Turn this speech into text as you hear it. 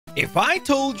If I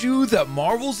told you that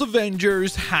Marvel's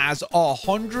Avengers has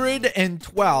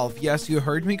 112, yes, you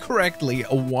heard me correctly,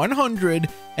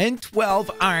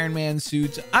 112 Iron Man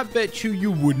suits, I bet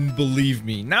you wouldn't believe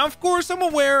me. Now, of course, I'm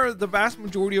aware the vast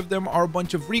majority of them are a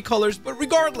bunch of recolors, but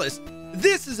regardless,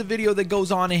 this is a video that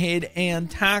goes on ahead and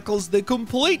tackles the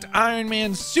complete Iron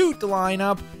Man suit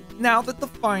lineup now that the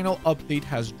final update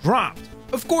has dropped.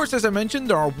 Of course, as I mentioned,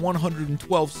 there are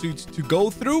 112 suits to go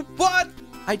through, but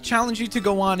I challenge you to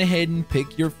go on ahead and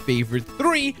pick your favorite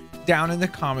 3 down in the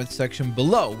comments section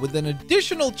below, with an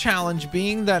additional challenge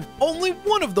being that only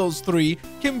one of those 3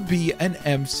 can be an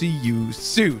MCU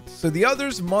suit, so the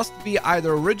others must be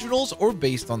either originals or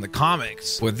based on the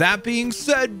comics. With that being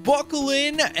said, buckle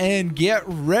in and get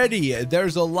ready.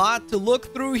 There's a lot to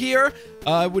look through here.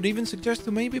 I would even suggest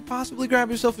to maybe possibly grab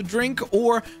yourself a drink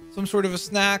or some sort of a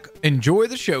snack. Enjoy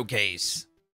the showcase.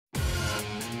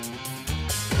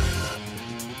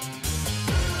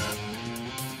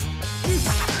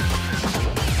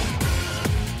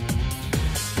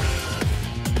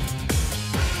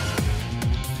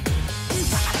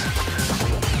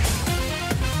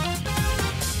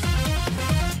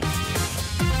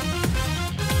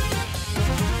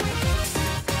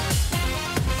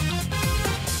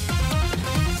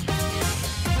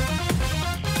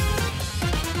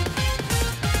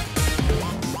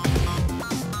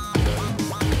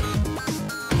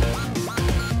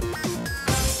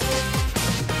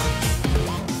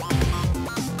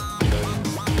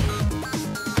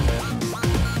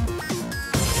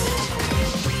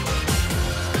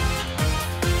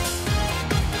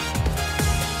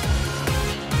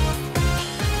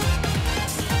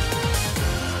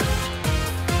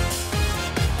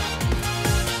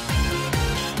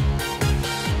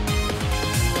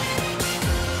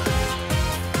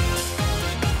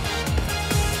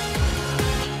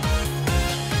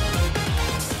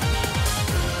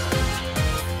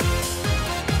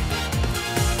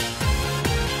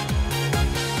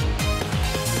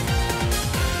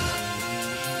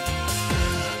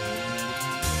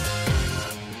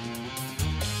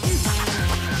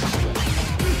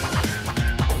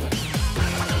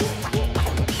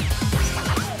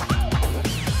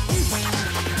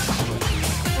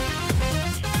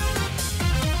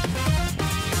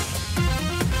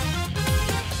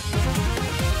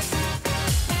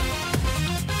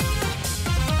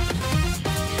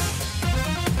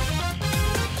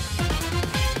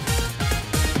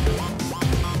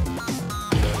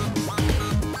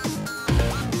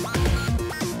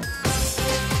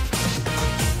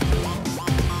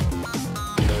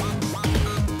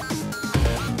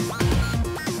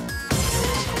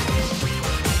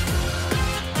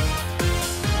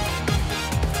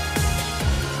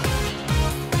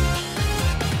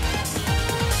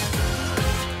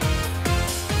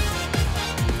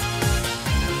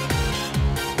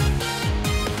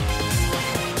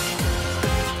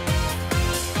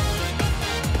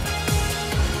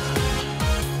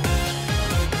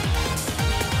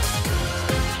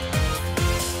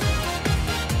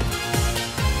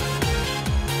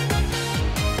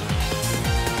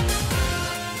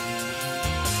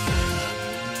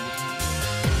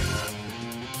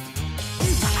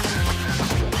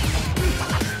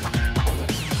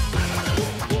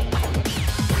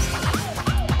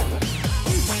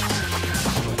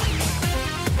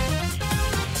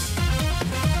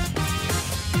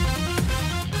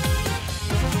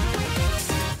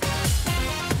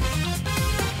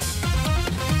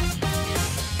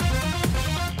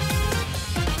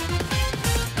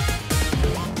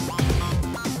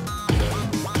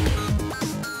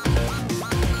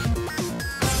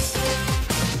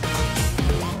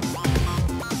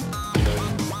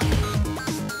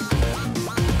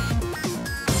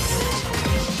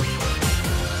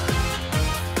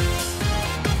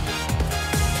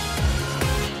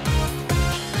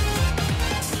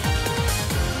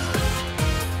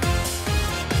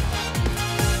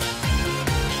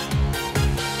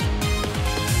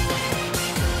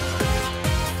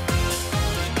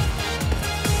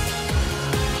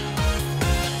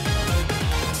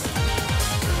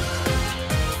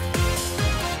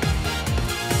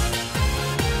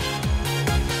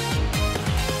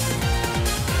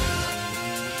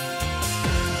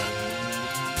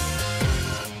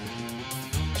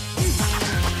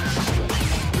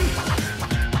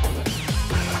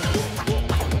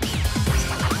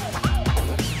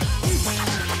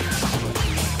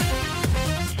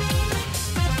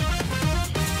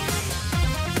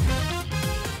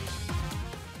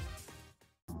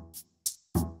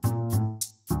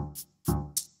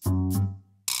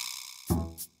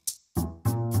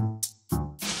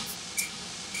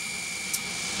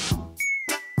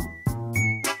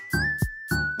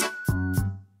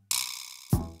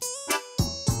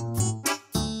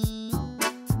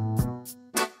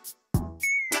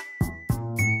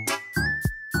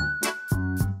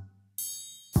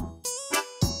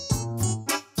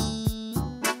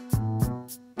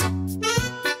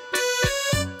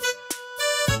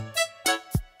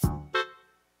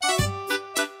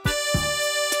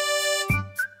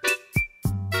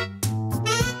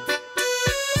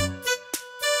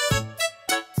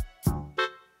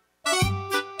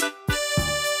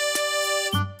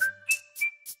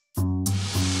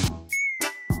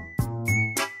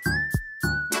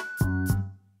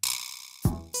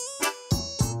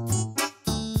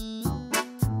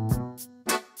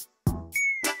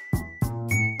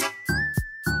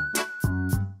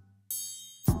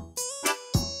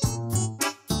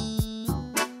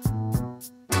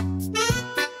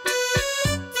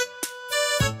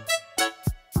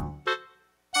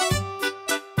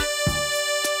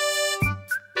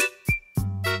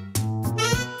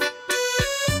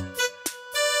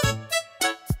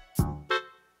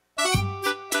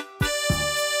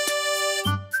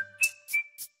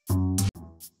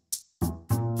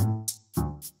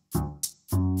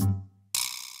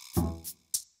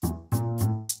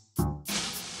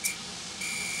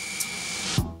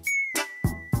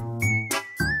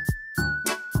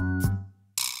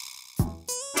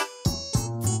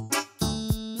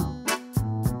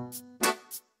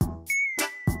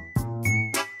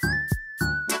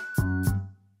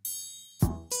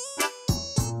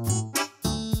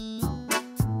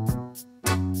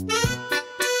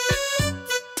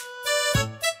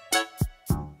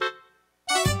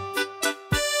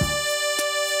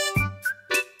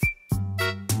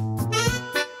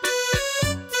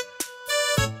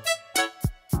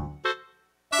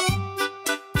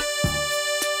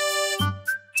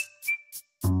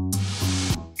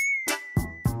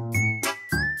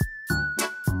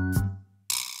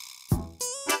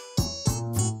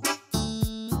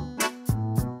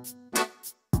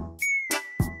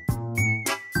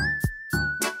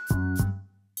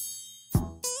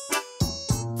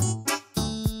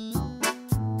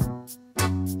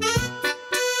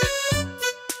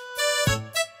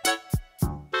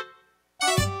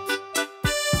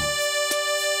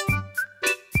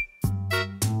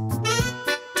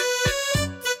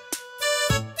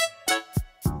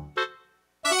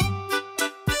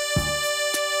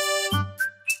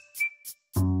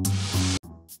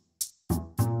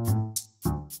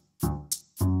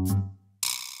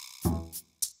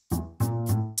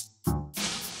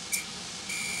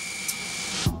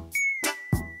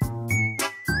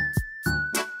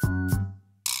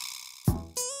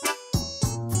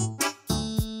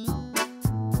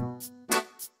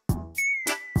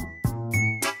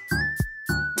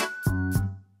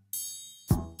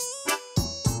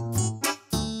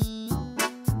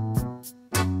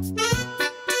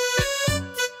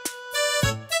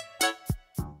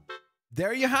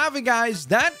 there you have it, guys.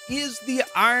 That is the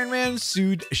Iron Man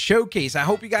suit showcase. I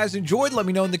hope you guys enjoyed. Let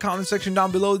me know in the comment section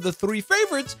down below the 3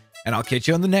 favorites, and I'll catch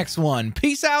you on the next one.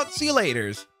 Peace out. See you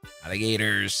later,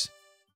 alligators.